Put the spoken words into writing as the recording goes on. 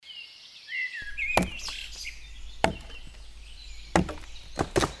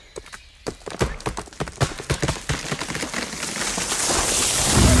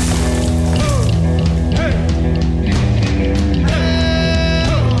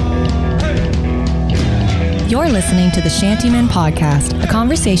You're listening to the Shantymen Podcast, a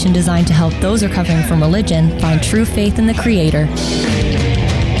conversation designed to help those recovering from religion find true faith in the Creator.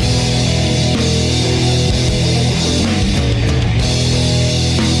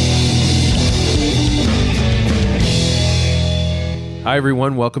 Hi,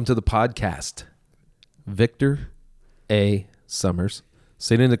 everyone. Welcome to the podcast. Victor A. Summers,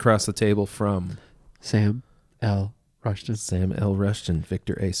 sitting across the table from Sam L. Rushton. Sam L. Rushton,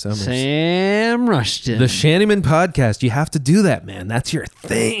 Victor A. Summers. Sam Rushton. The Shantymen Podcast. You have to do that, man. That's your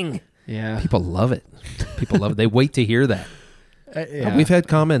thing. Yeah. People love it. People love it. They wait to hear that. Yeah. We've had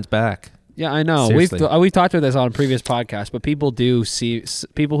comments back. Yeah, I know. We've talked about this on a previous podcast, but people do see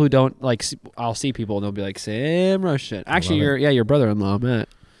people who don't like. I'll see people and they'll be like, Sam Rushton. Actually, your brother-in-law, Matt.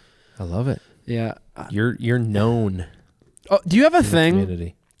 I love it. Yeah. You're known. Oh, do you have a thing?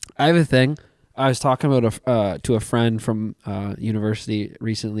 Community. I have a thing. I was talking about to a friend from university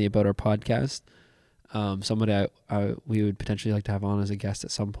recently about our podcast. Somebody we would potentially like to have on as a guest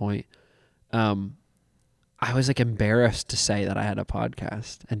at some point. I was like embarrassed to say that I had a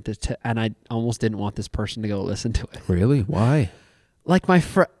podcast, and I almost didn't want this person to go listen to it. Really? Why? Like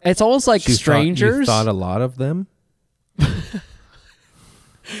it's almost like strangers. You thought a lot of them?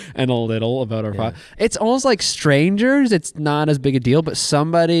 And a little about our podcast. It's almost like strangers. It's not as big a deal, but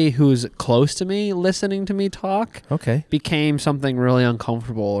somebody who's close to me listening to me talk became something really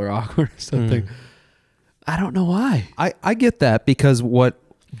uncomfortable or awkward or something. I don't know why. I get that because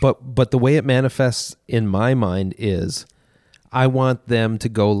but the way it manifests in my mind is I want them to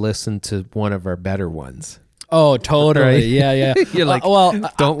go listen to one of our better ones. Oh, totally. Right? Yeah. You're like, don't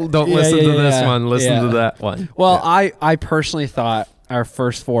listen to this one. Listen to that one. Well, I personally thought our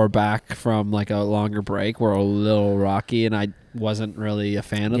first four back from like a longer break were a little rocky, and I wasn't really a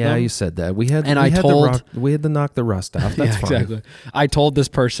fan of them. Yeah, you said that. We had to knock the rust off. That's fine. Exactly. I told this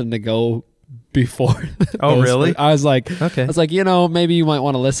person to go before. Oh, really? I was like, okay. I was like, maybe you might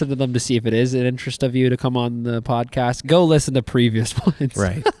want to listen to them to see if it is an interest of you to come on the podcast. Go listen to previous ones.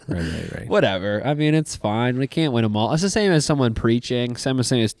 Right. Whatever. I mean, it's fine. We can't win them all. It's the same as someone preaching, same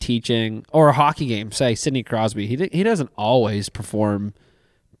as teaching, or a hockey game. Say Sidney Crosby. He doesn't always perform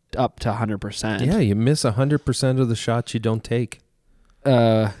up to 100%. Yeah, you miss 100% of the shots you don't take.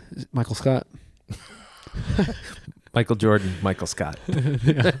 Michael Scott. Michael Jordan, Michael Scott.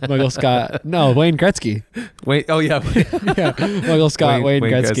 Michael Scott. No, Wayne Gretzky. Oh, yeah. Michael Scott, Wayne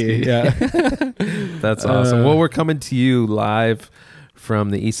Gretzky. Yeah. That's awesome. Well, we're coming to you live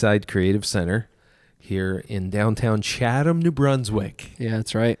from the Eastside Creative Center here in downtown Chatham, New Brunswick. Yeah,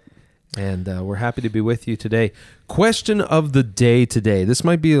 that's right. And we're happy to be with you today. Question of the day today. This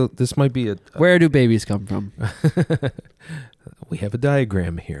might be a Where do babies come from? We have a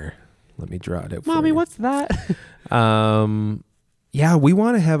diagram here. Let me draw it out for you. Mommy, what's that? Yeah, we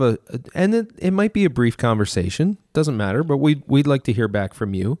want to have and it might be a brief conversation. Doesn't matter, but we'd like to hear back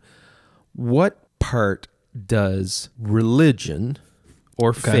from you. What part does religion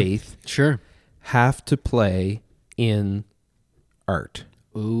or faith have to play in art?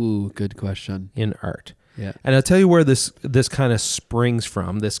 Ooh, good question. In art. Yeah. And I'll tell you where this kind of springs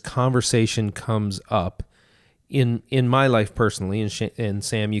from. This conversation comes up in my life personally, and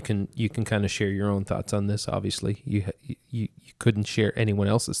Sam, you can kind of share your own thoughts on this. Obviously, you couldn't share anyone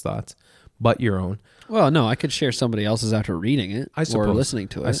else's thoughts, but your own. Well, no, I could share somebody else's after reading it or listening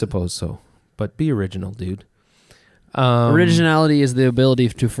to it. I suppose so, but be original, dude. Originality is the ability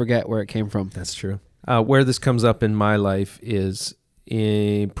to forget where it came from. That's true. Where this comes up in my life is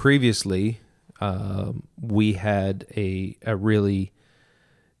previously we had a really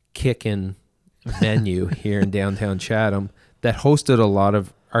kickin' venue here in downtown Chatham that hosted a lot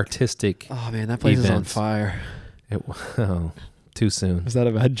of artistic Oh man, that place is on fire. Too soon. Is that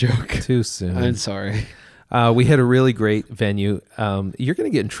a bad joke? Too soon. I'm sorry. We had a really great venue. You're going to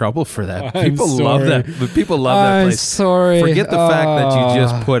get in trouble for that. People love that. People love that place. I'm sorry. Forget the fact that you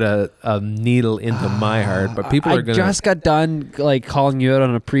just put a needle into my heart, but people are going to... I just got done like calling you out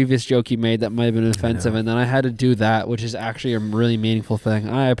on a previous joke you made that might have been offensive, and then I had to do that, which is actually a really meaningful thing.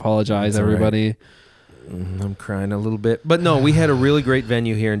 I apologize, everybody. Right. I'm crying a little bit. But no, we had a really great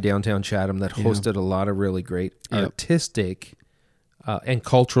venue here in downtown Chatham that hosted a lot of really great artistic and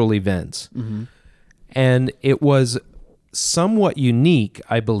cultural events. Mm-hmm. And it was somewhat unique,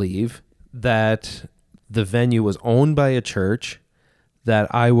 I believe, that the venue was owned by a church,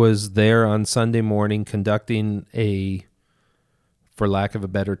 that I was there on Sunday morning conducting for lack of a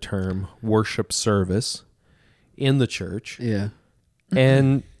better term, worship service in the church. Yeah.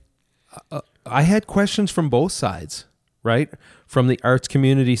 And I had questions from both sides, right? From the arts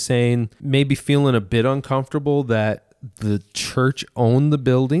community saying, maybe feeling a bit uncomfortable that the church owned the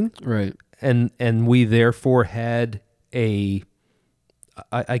building. Right. and we therefore had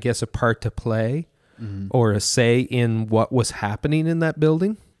I guess a part to play or a say in what was happening in that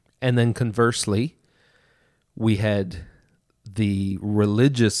building. And then conversely, we had the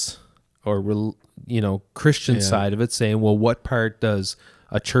religious or Christian side of it saying, well, what part does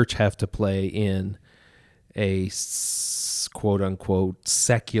a church have to play in a quote unquote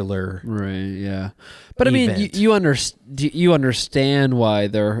secular but event? I mean you understand why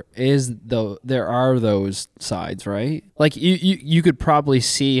there are those sides, right? Like you could probably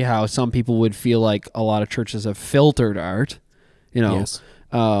see how some people would feel like a lot of churches have filtered art, Yes.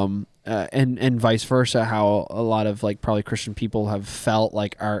 And vice versa, how a lot of like probably Christian people have felt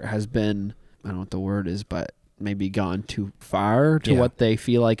like art has been, I don't know what the word is, but maybe gone too far to what they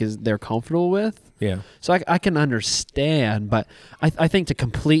feel like they're comfortable with. Yeah. So I can understand, but I think to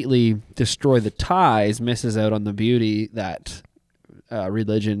completely destroy the ties misses out on the beauty that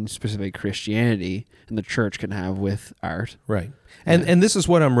religion, specifically Christianity, and the church can have with art. Right. And this is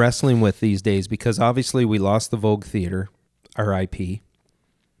what I'm wrestling with these days, because obviously we lost the Vogue Theater, R.I.P.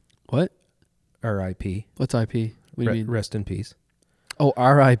 What? R.I.P. What's IP? What do you mean? Rest in peace. Oh,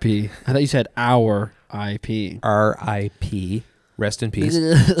 R.I.P. I thought you said our IP. R.I.P. Rest in peace.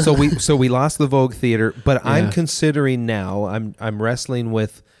 So we lost the Vogue Theater, but I'm considering now, I'm wrestling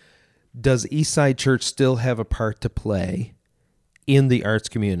with, does Eastside Church still have a part to play in the arts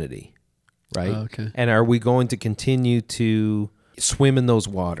community? Right? Oh, okay. And are we going to continue to swim in those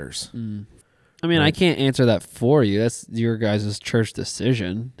waters? I mean, I can't answer that for you. That's your guys' church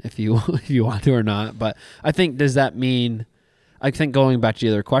decision if you want to or not. But I think, does that mean, I think going back to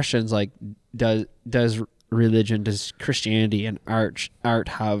the other questions, like does religion, does Christianity and art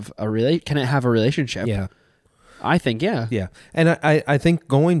have can it have a relationship? Yeah. I think, yeah. Yeah. And I think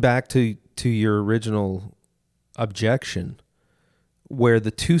going back to your original objection, where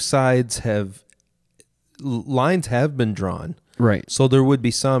the two sides lines have been drawn. Right. So there would be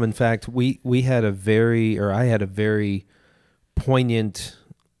some. In fact, I had a very poignant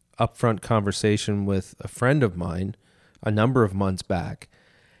upfront conversation with a friend of mine a number of months back,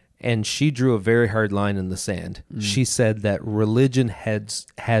 and she drew a very hard line in the sand. She said that religion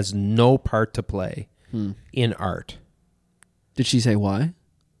has no part to play in art. Did she say why?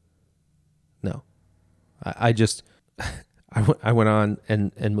 No. I went on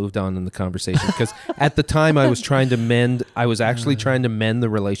and moved on in the conversation because at the time I was actually trying to mend the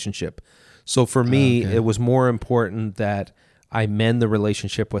relationship. So for me, it was more important that I mend the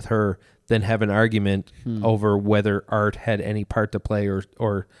relationship with her than have an argument over whether art had any part to play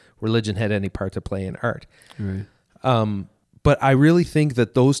or religion had any part to play in art. Right. But I really think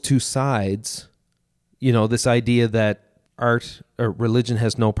that those two sides, this idea that art or religion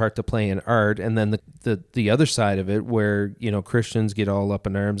has no part to play in art, and then the other side of it where Christians get all up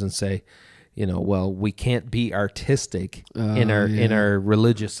in arms and say, well, we can't be artistic in our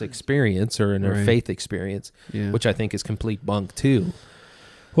religious experience or in our faith experience, which I think is complete bunk too.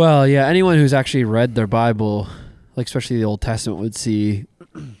 Well, yeah, anyone who's actually read their Bible, like especially the Old Testament, would see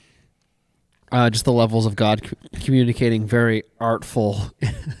just the levels of God communicating very artful,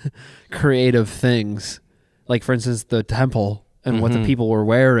 creative things. Like, for instance, the temple and what the people were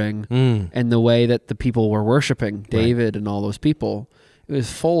wearing and the way that the people were worshiping David and all those people. It was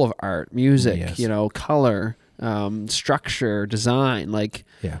full of art, music, color, structure, design.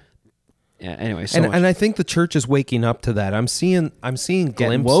 Anyway. So and I think the church is waking up to that. I'm seeing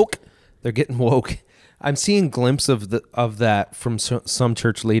glimpses. Woke? They're getting woke. I'm seeing glimpses of that from some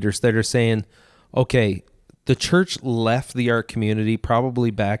church leaders that are saying, okay, the church left the art community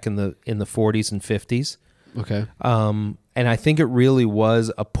probably back in the 40s and 50s. Okay. And I think it really was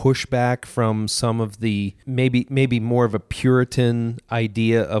a pushback from some of the maybe more of a Puritan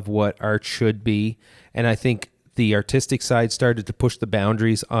idea of what art should be. And I think the artistic side started to push the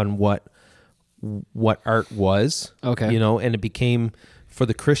boundaries on what art was. Okay. And it became, for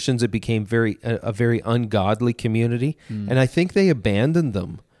the Christians, it became a very ungodly community. And I think they abandoned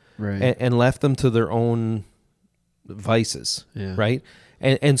them and left them to their own vices. Yeah. Right.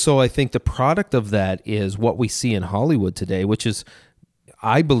 And so I think the product of that is what we see in Hollywood today, which is,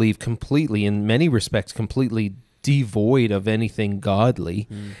 I believe, completely, in many respects, completely devoid of anything godly.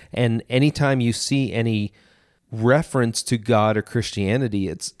 And anytime you see any reference to God or Christianity,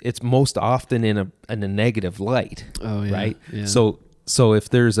 it's most often in a negative light. Oh, yeah. Right? Yeah. So if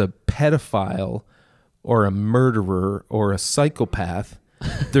there's a pedophile or a murderer or a psychopath,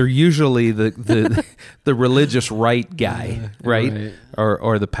 they're usually the religious right guy, right?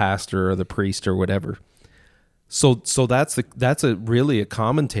 Or the pastor or the priest or whatever. So that's really a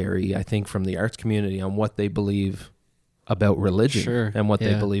commentary, I think, from the arts community on what they believe about religion and what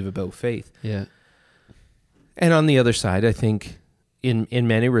they believe about faith. Yeah. And on the other side, I think in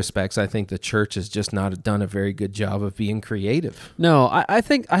many respects, I think the church has just not done a very good job of being creative. No, I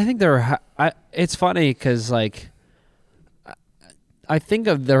think it's funny because like I think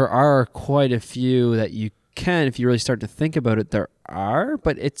there are quite a few that you can, if you really start to think about it, there are,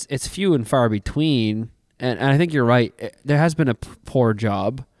 but it's few and far between. And I think you're right. There has been a poor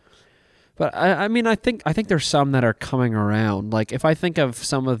job. But I mean, I think there's some that are coming around. Like if I think of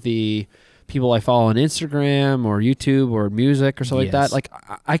some of the people I follow on Instagram or YouTube or music or something like that, like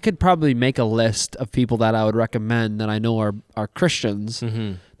I could probably make a list of people that I would recommend that I know are Christians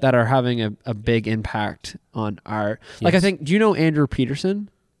that are having a big impact on art. Yes. Like I think, do you know Andrew Peterson?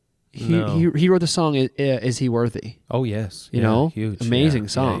 He wrote the song "Is He Worthy?" Oh yes, you know, huge, amazing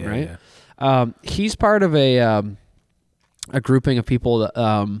song, right? Yeah. He's part of a grouping of people that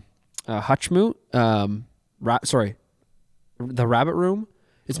Hutchmoot, the Rabbit Room.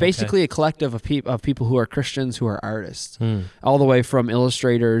 It's basically a collective of people who are Christians who are artists, all the way from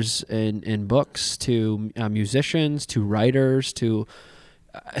illustrators in books to musicians to writers to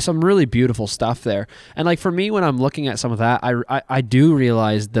some really beautiful stuff there. And like for me, when I'm looking at some of that, I do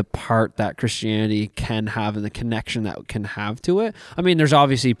realize the part that Christianity can have and the connection that it can have to it. I mean, there's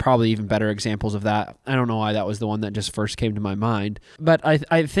obviously probably even better examples of that. I don't know why that was the one that just first came to my mind, but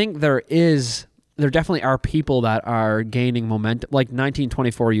I think there definitely are people that are gaining momentum, like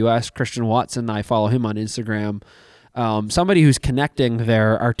 1924 US, Christian Watson, I follow him on Instagram. Somebody who's connecting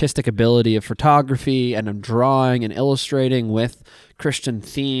their artistic ability of photography and drawing and illustrating with Christian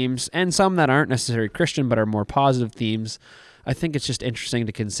themes, and some that aren't necessarily Christian but are more positive themes. I think it's just interesting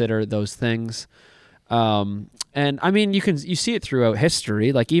to consider those things. And I mean, you see it throughout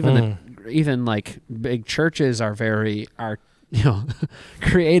history. Like even like big churches are very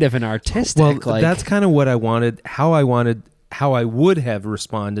creative and artistic. Well, like, that's kind of what I wanted. How I would have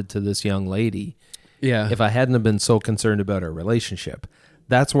responded to this young lady. Yeah. If I hadn't have been so concerned about our relationship,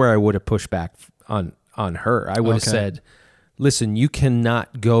 that's where I would have pushed back on her. I would have said, listen, you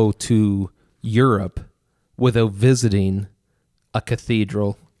cannot go to Europe without visiting a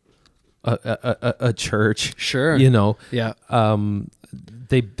cathedral, a church. Sure. You know. Yeah.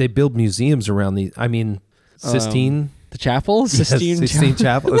 They build museums around these. I mean, Sistine. The chapel? Sistine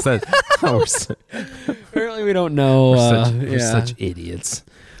Chapel. Is that, apparently we don't know. We're such idiots.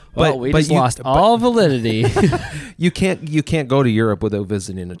 Well, we just lost all validity. You can't go to Europe without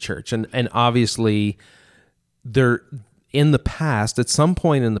visiting a church, and obviously, there in the past, at some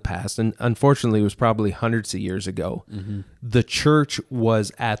point in the past, and unfortunately, it was probably hundreds of years ago, the church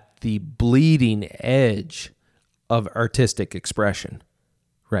was at the bleeding edge of artistic expression,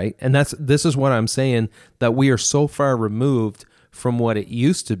 right? And this is what I'm saying, that we are so far removed from what it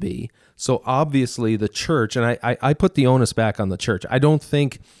used to be. So obviously, the church, and I put the onus back on the church. I don't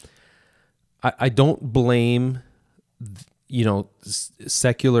blame,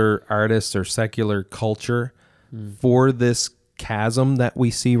 secular artists or secular culture for this chasm that we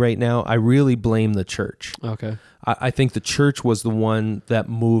see right now. I really blame the church. Okay. I think the church was the one that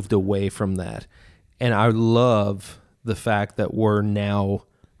moved away from that. And I love the fact that we're now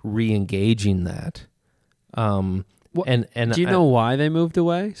re-engaging that. Do you know why they moved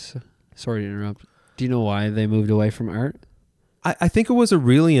away? Sorry to interrupt. Do you know why they moved away from art? I think it was a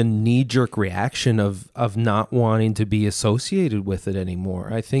knee-jerk reaction of not wanting to be associated with it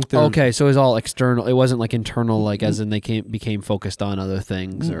anymore. I think okay, so it was all external. It wasn't like internal, like as in they became focused on other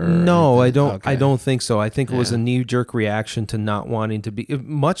things. Or no, anything? I don't. Okay. I don't think so. I think it was a knee-jerk reaction to not wanting to be,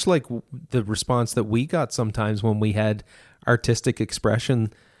 much like the response that we got sometimes when we had artistic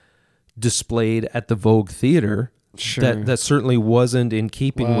expression displayed at the Vogue Theater. Sure. That certainly wasn't in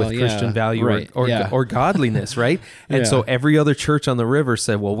keeping with Christian value or godliness, right? And so every other church on the river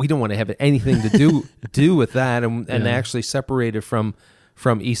said, well, we don't want to have anything to do with that, and they actually separated from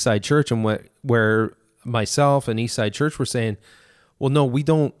Eastside Church, and where myself and Eastside Church were saying, well, no, we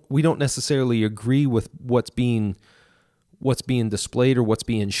don't necessarily agree with what's being displayed or what's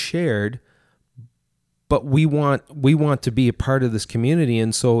being shared, but we want to be a part of this community,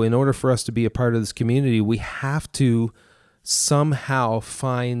 and so in order for us to be a part of this community, we have to somehow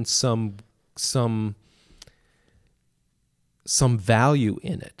find some value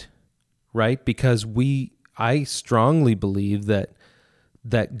in it, right? Because I strongly believe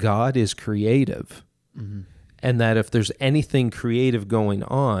that God is creative, and that if there's anything creative going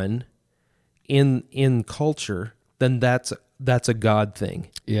on in culture, then that's a God thing.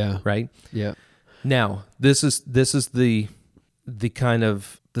 Yeah. Right? Yeah. Now, this is the kind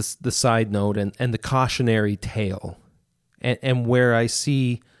of the side note and the cautionary tale, and where I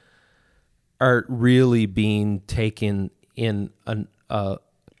see art really being taken in an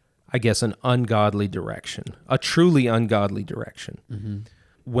ungodly direction, a truly ungodly direction. Mm-hmm.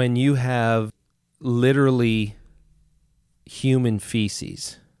 When you have literally human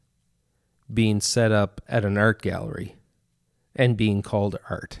feces being set up at an art gallery and being called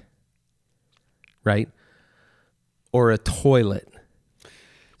art, right? Or a toilet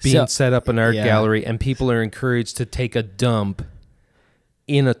being set up in an art gallery, and people are encouraged to take a dump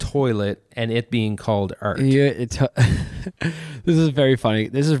in a toilet and it being called art. Yeah, this is very funny.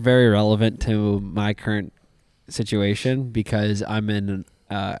 This is very relevant to my current situation because I'm in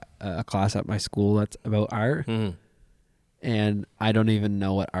a class at my school that's about art. Mm. And I don't even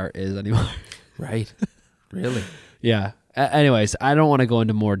know what art is anymore. Right. Really? Yeah. Anyways, I don't want to go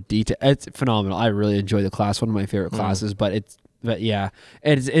into more detail. It's phenomenal. I really enjoy the class. One of my favorite classes, but it's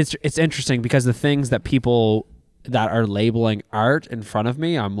interesting because the things that people that are labeling art in front of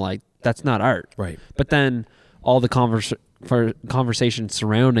me, I'm like, that's not art. Right. But then all the conversation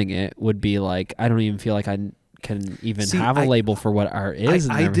surrounding it would be like, I don't even feel like I can even have a label for what art is.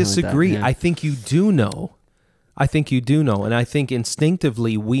 I disagree. Like I think you do know. And I think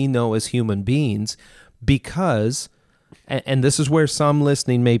instinctively we know as human beings because, and this is where some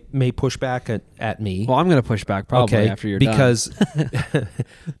listening may push back at me. Well, I'm going to push back probably after you're done.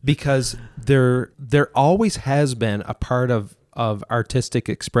 Because there always has been a part of artistic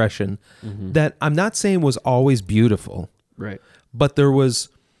expression that I'm not saying was always beautiful. Right. But there was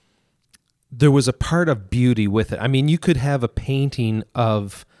a part of beauty with it. I mean, you could have a painting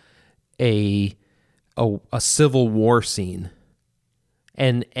of a Civil War scene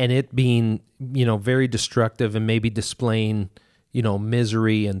and it being, very destructive and maybe displaying,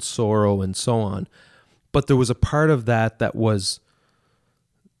 misery and sorrow and so on. But there was a part of that was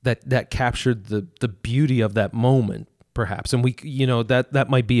that captured the beauty of that moment, perhaps. And we, that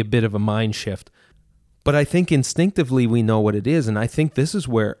might be a bit of a mind shift. But I think instinctively we know what it is, and I think this is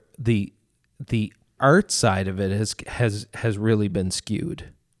where the art side of it has really been skewed,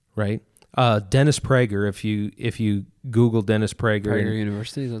 right? Dennis Prager, if you Google Dennis Prager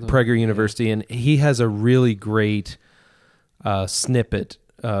University, and he has a really great snippet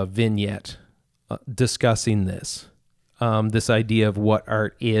vignette discussing this idea of what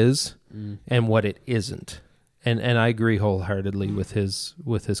art is and what it isn't. And I agree wholeheartedly with his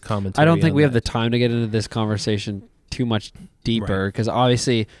commentary. I don't think we have the time to get into this conversation too much deeper because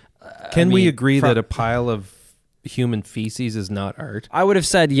obviously, we agree that a pile of human feces is not art? I would have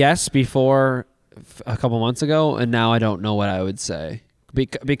said yes before a couple months ago, and now I don't know what I would say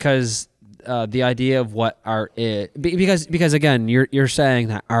because the idea of what art is, because again, you're saying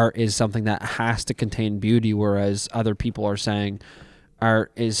that art is something that has to contain beauty, whereas other people are saying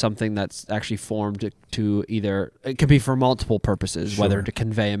art is something that's actually formed to either, it could be for multiple purposes, sure, whether to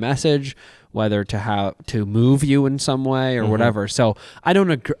convey a message, whether to move you in some way or whatever. So I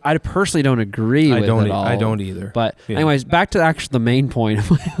personally don't agree with it all. I don't either. But anyways, back to actually the main point.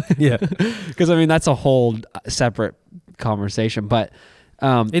 Yeah. Because that's a whole separate conversation. But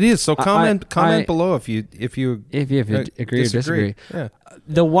it is. So comment below if you agree or disagree. Yeah.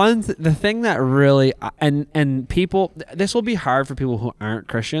 The thing that really and people, this will be hard for people who aren't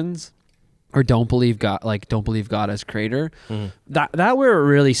Christians or don't believe God as creator. That where it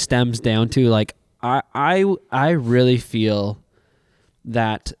really stems down to, like, I really feel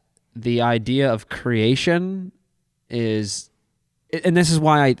that the idea of creation is, and this is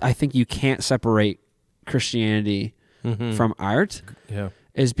why I think you can't separate Christianity from art. Yeah.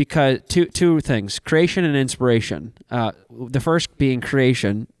 Is because two things, creation and inspiration. The first being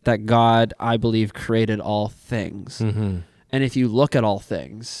creation, that God, I believe, created all things. And if you look at all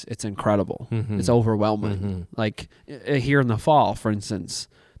things, it's incredible. It's overwhelming. Like here in the fall, for instance,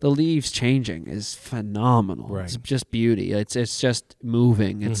 the leaves changing is phenomenal. Right. It's just beauty. It's just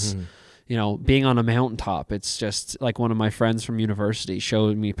moving. It's being on a mountaintop. It's just like one of my friends from university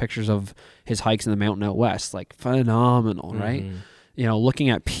showed me pictures of his hikes in the mountain out west. Like phenomenal, right? Looking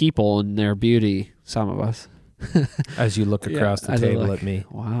at people and their beauty, some of us. As you look across the table at me.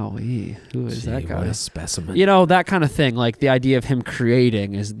 Wow, who is that guy? What a specimen. That kind of thing. Like the idea of him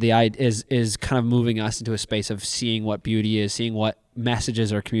creating is kind of moving us into a space of seeing what beauty is, seeing what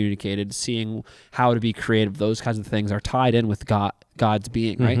messages are communicated, seeing how to be creative. Those kinds of things are tied in with God's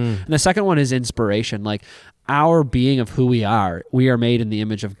being, right? And the second one is inspiration. Like our being of who we are made in the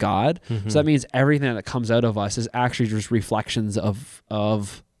image of God. So that means everything that comes out of us is actually just reflections of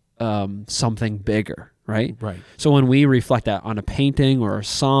something bigger, right? Right. So when we reflect that on a painting or a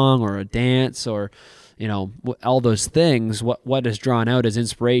song or a dance or all those things, what is drawn out as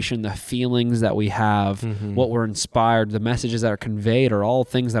inspiration, the feelings that we have, what we're inspired, the messages that are conveyed are all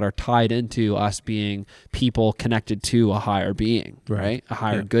things that are tied into us being people connected to a higher being, right? A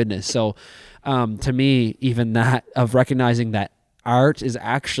higher goodness. So to me, even that of recognizing that art is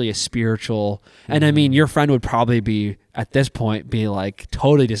actually a spiritual, and I mean, your friend would probably be at this point be like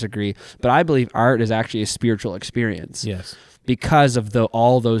totally disagree, but I believe art is actually a spiritual experience. Yes. Because of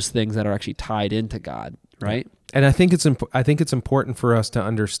all those things that are actually tied into God, right? And I think it's important for us to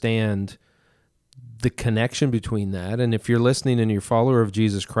understand the connection between that. And if you're listening and you're a follower of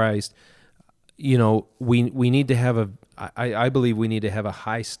Jesus Christ, we need to have I believe we need to have a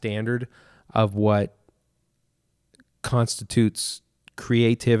high standard of what constitutes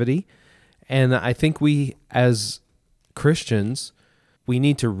creativity. And I think we, as Christians, we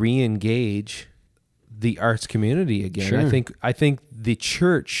need to re-engage the arts community again. Sure. I think the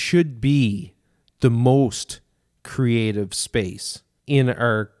church should be the most creative space in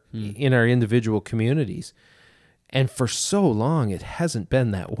our individual communities. And for so long it hasn't been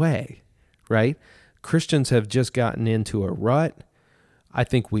that way, right? Christians have just gotten into a rut. I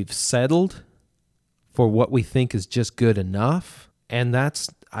think we've settled for what we think is just good enough. And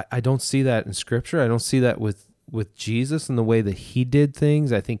I don't see that in Scripture. I don't see that with Jesus and the way that he did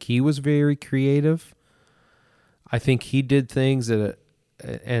things. I think he was very creative. I think he did things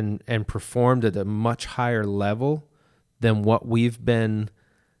and performed at a much higher level than what we've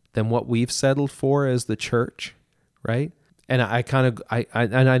settled for as the church, right? And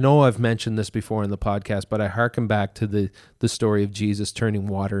I know I've mentioned this before in the podcast, but I hearken back to the story of Jesus turning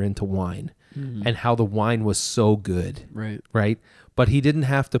water into wine and how the wine was so good, right? But he didn't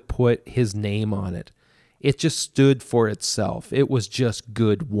have to put his name on it. It just stood for itself. It was just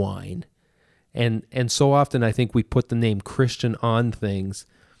good wine. And so often I think we put the name Christian on things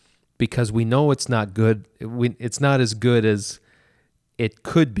because we know it's not good. It's not as good as it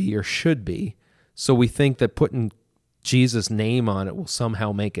could be or should be. So we think that putting Jesus' name on it will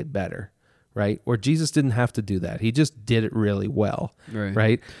somehow make it better, right? Or Jesus didn't have to do that. He just did it really well,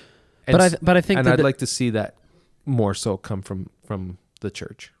 right? And, but I think and I'd like to see that more so come from the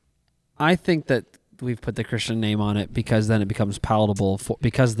church. I think that we've put the Christian name on it because then it becomes palatable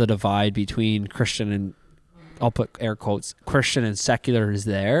because the divide between Christian and, I'll put air quotes, Christian and secular is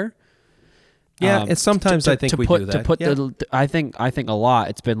there. Yeah, it's sometimes I think we do that. I think a lot.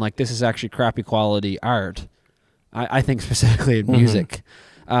 It's been like, this is actually crappy quality art. I think specifically in music,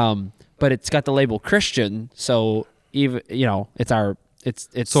 but it's got the label Christian, so even it's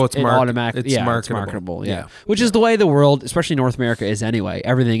automatic. It's marketable. Yeah, which is the way the world, especially North America, is anyway.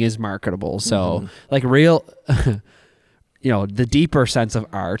 Everything is marketable. So like real, the deeper sense of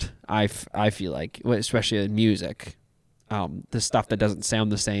art, I feel like, especially in music, the stuff that doesn't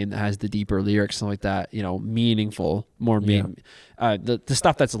sound the same, that has the deeper lyrics and like that, meaningful, more the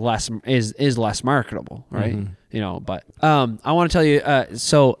stuff that's less is less marketable, right? But I want to tell you,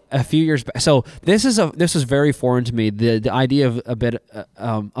 so a few years back, so this was very foreign to me, the idea of a bit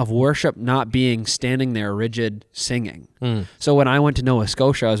of worship not being standing there rigid singing. So when I went to Nova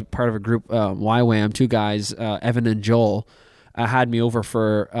Scotia, I was part of a group, YWAM, two guys, Evan and Joel, had me over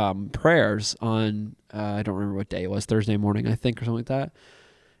for prayers on I don't remember what day it was, Thursday morning I think, or something like that.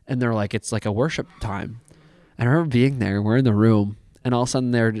 And they're like, it's like a worship time. And I remember being there, we're in the room, and all of a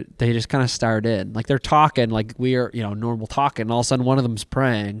sudden they just kind of start in. Like they're talking like we are, normal talking, and all of a sudden one of them's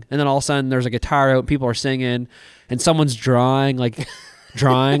praying. And then all of a sudden there's a guitar out, and people are singing, and someone's drawing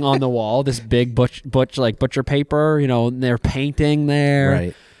on the wall, this big butcher paper, and they're painting there.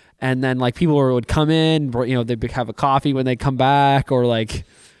 Right. And then like people would come in, they'd have a coffee when they come back, or like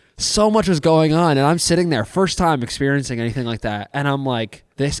so much was going on. And I'm sitting there, first time experiencing anything like that. And I'm like,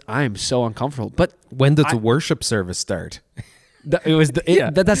 I am so uncomfortable. But when does the worship service start? That's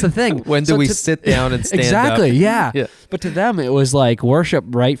the thing. When do we sit down and stand exactly, up? Yeah. But to them, it was like worship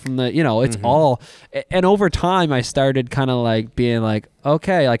right from the, it's all. And over time, I started kind of like being like,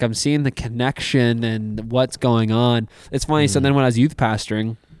 okay, like I'm seeing the connection and what's going on. It's funny. So then when I was youth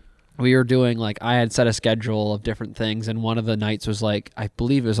pastoring, we were doing I had set a schedule of different things, and one of the nights was like, I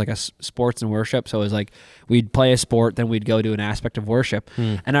believe it was like a sports and worship. So it was like we'd play a sport, then we'd go to an aspect of worship.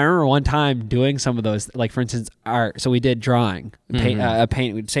 And I remember one time doing some of those, like for instance, art. So we did drawing,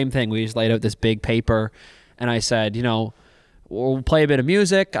 paint, same thing. We just laid out this big paper, and I said, we'll play a bit of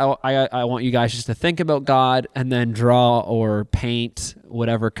music. I want you guys just to think about God and then draw or paint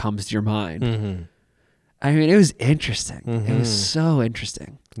whatever comes to your mind. I mean, it was interesting. It was so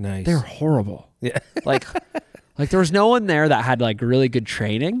interesting. Nice. They're horrible. Yeah. like there was no one there that had like really good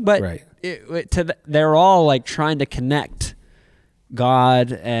training, but they're all like trying to connect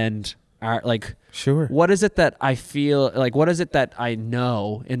God and art, like, sure, what is it that I feel, like, what is it that I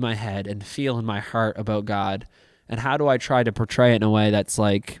know in my head and feel in my heart about God? And how do I try to portray it in a way that's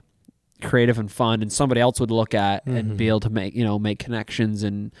like creative and fun and somebody else would look at and be able to make connections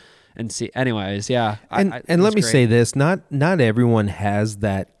and see. Anyways, yeah. And let me say this, not everyone has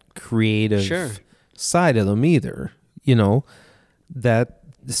that creative side of them either, that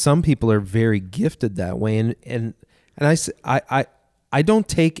some people are very gifted that way. And I don't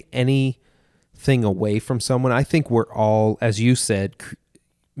take anything away from someone. I think we're all, as you said,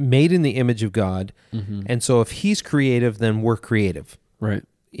 made in the image of God. And so if he's creative, then we're creative. Right.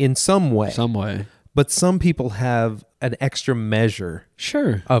 In some way. But some people have an extra measure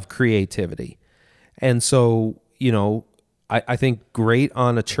of creativity. And so, I think great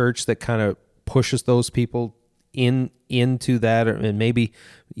on a church that kind of pushes those people into that, and maybe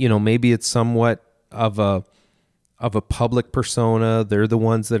it's somewhat of a public persona. They're the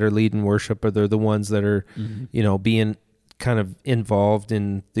ones that are leading worship, or they're the ones that are, being kind of involved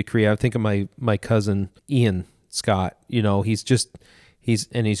in the creative. I think of my cousin Ian Scott.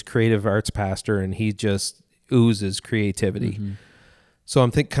 He's creative arts pastor, and he just oozes creativity. So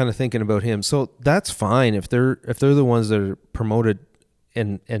I'm kind of thinking about him. So that's fine if they're the ones that are promoted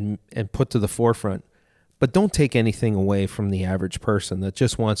and put to the forefront. But don't take anything away from the average person that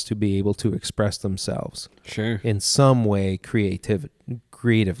just wants to be able to express themselves in some way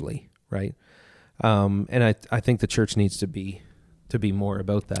creatively, right? And I think the church needs to be more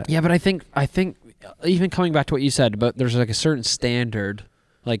about that. Yeah, but I think even coming back to what you said about there's like a certain standard,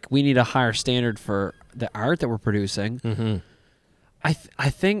 like we need a higher standard for the art that we're producing. I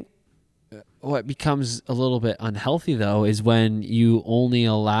think what becomes a little bit unhealthy though is when you only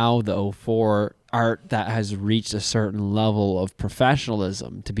allow though for art that has reached a certain level of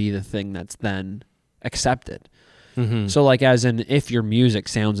professionalism to be the thing that's then accepted. So like as in if your music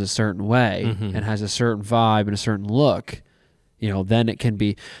sounds a certain way and has a certain vibe and a certain look, then it can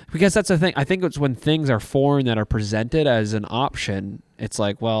be, because that's the thing. I think it's when things are foreign that are presented as an option, it's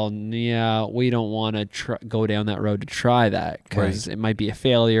like, well, yeah, we don't want to go down that road to try that because it might be a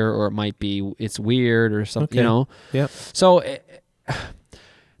failure, or it might be, it's weird or something, Yeah. So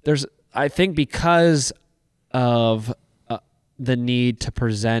I think because of the need to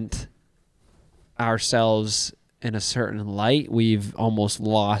present ourselves in a certain light, we've almost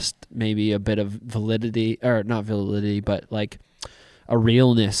lost maybe a bit of validity, or not validity, but like a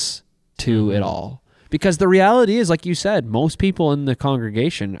realness to it all. Because the reality is, like you said, most people in the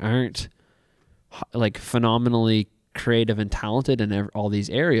congregation aren't like phenomenally creative and talented in all these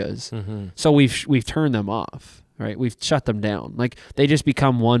areas. So we've turned them off, right? We've shut them down. Like they just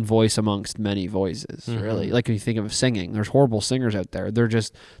become one voice amongst many voices, really. Like if you think of singing, there's horrible singers out there.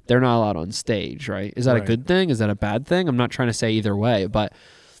 They're not allowed on stage, right? Is that a good thing? Is that a bad thing? I'm not trying to say either way, but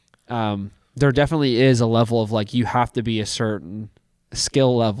there definitely is a level of like, you have to be a certain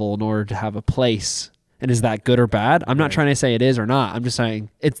skill level in order to have a place. And is that good or bad? I'm not trying to say it is or not. I'm just saying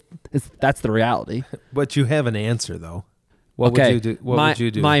that's the reality. But you have an answer though. What would you do? What would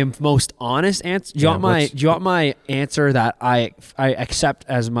you do? My most honest answer. Do you want my answer that I accept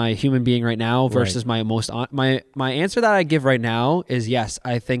as my human being right now versus my most my answer that I give right now is yes.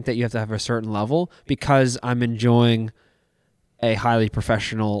 I think that you have to have a certain level because I'm enjoying a highly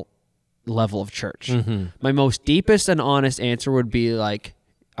professional level of church. My most deepest and honest answer would be like,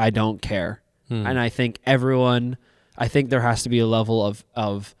 I don't care. And I think there has to be a level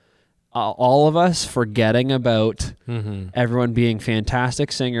of all of us forgetting about everyone being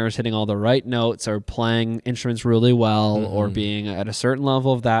fantastic singers, hitting all the right notes, or playing instruments really well, or being at a certain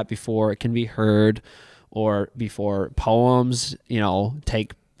level of that before it can be heard, or before poems,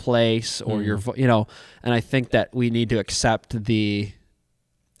 take place, or and I think that we need to accept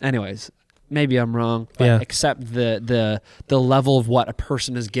anyways, maybe I'm wrong, but accept the level of what a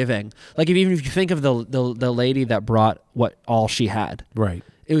person is giving. Like even if you think of the lady that brought all she had, right?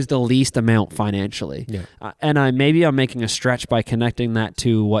 It was the least amount financially. And I'm making a stretch by connecting that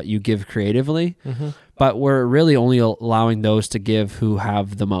to what you give creatively, but we're really only allowing those to give who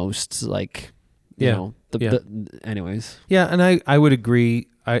have the most, like, anyways. Yeah, and I would agree.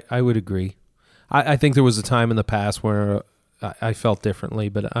 I would agree. I think there was a time in the past where I felt differently,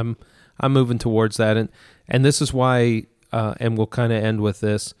 but I'm moving towards that. And this is why, and we'll kind of end with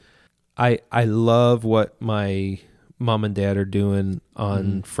this. I love what my mom and dad are doing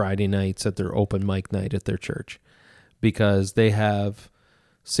on Friday nights at their open mic night at their church, because they have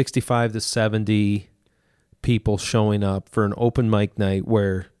 65 to 70 people showing up for an open mic night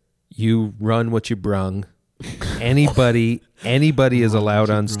where you run what you brung. Anybody is allowed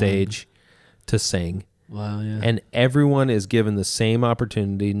on stage to sing. Wow, yeah. And everyone is given the same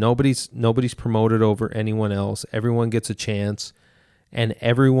opportunity. Nobody's promoted over anyone else. Everyone gets a chance, and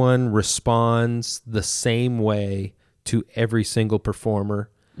everyone responds the same way to every single performer.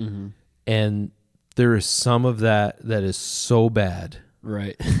 Mm-hmm. And there is some of that is so bad.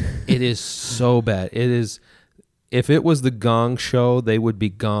 Right. It is so bad. It is. If it was the Gong Show, they would be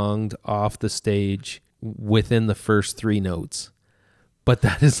gonged off the stage within the first 3 notes. But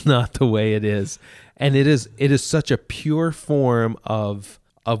that is not the way it is. And it is such a pure form of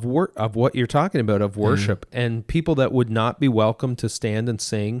what you're talking about, of worship. And people that would not be welcome to stand and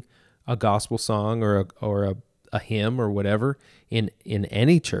sing a gospel song or a hymn or whatever in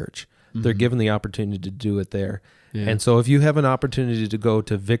any church, they're given the opportunity to do it there. Yeah. And so if you have an opportunity to go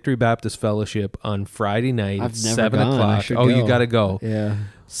to Victory Baptist Fellowship on Friday night at 7 o'clock. You got to go. Yeah.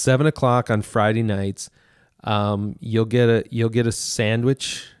 7 o'clock on Friday nights. You'll get a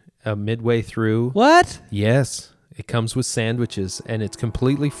sandwich midway through. What? Yes. It comes with sandwiches, and it's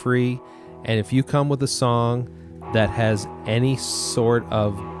completely free. And if you come with a song that has any sort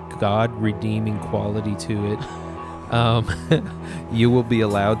of God redeeming quality to it, you will be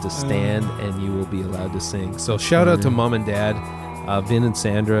allowed to stand and you will be allowed to sing. So shout out to Mom and Dad, Vin and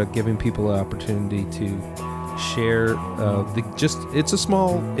Sandra, giving people an opportunity to share it's a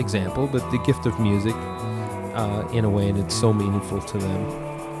small example, but the gift of music in a way, and it's so meaningful to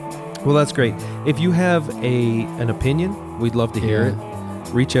them. Well, that's great. If you have an opinion, we'd love to hear it.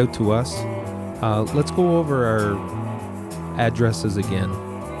 Reach out to us. Let's go over our addresses again.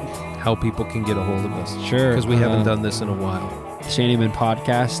 How people can get a hold of us. Sure. Because we haven't done this in a while. Shantymen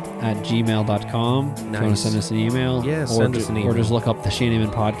Podcast at gmail.com. Nice. If you want to send us an email. Yeah, send us an email. Or just look up the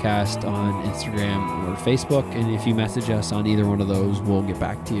Shantymen Podcast on Instagram or Facebook. And if you message us on either one of those, we'll get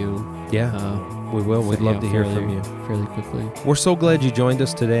back to you. Yeah, we will. We'd love to hear from you. Fairly quickly. We're so glad you joined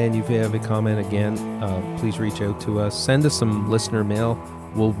us today. And if you have a comment again, please reach out to us. Send us some listener mail.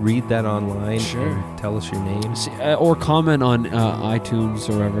 We'll read that online. Sure. And tell us your name. Or comment on iTunes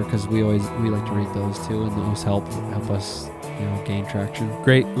or whatever, because we like to read those too, and those help us gain traction.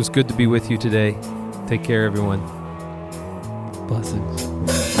 Great. It was good to be with you today. Take care, everyone.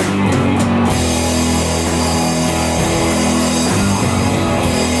 Blessings.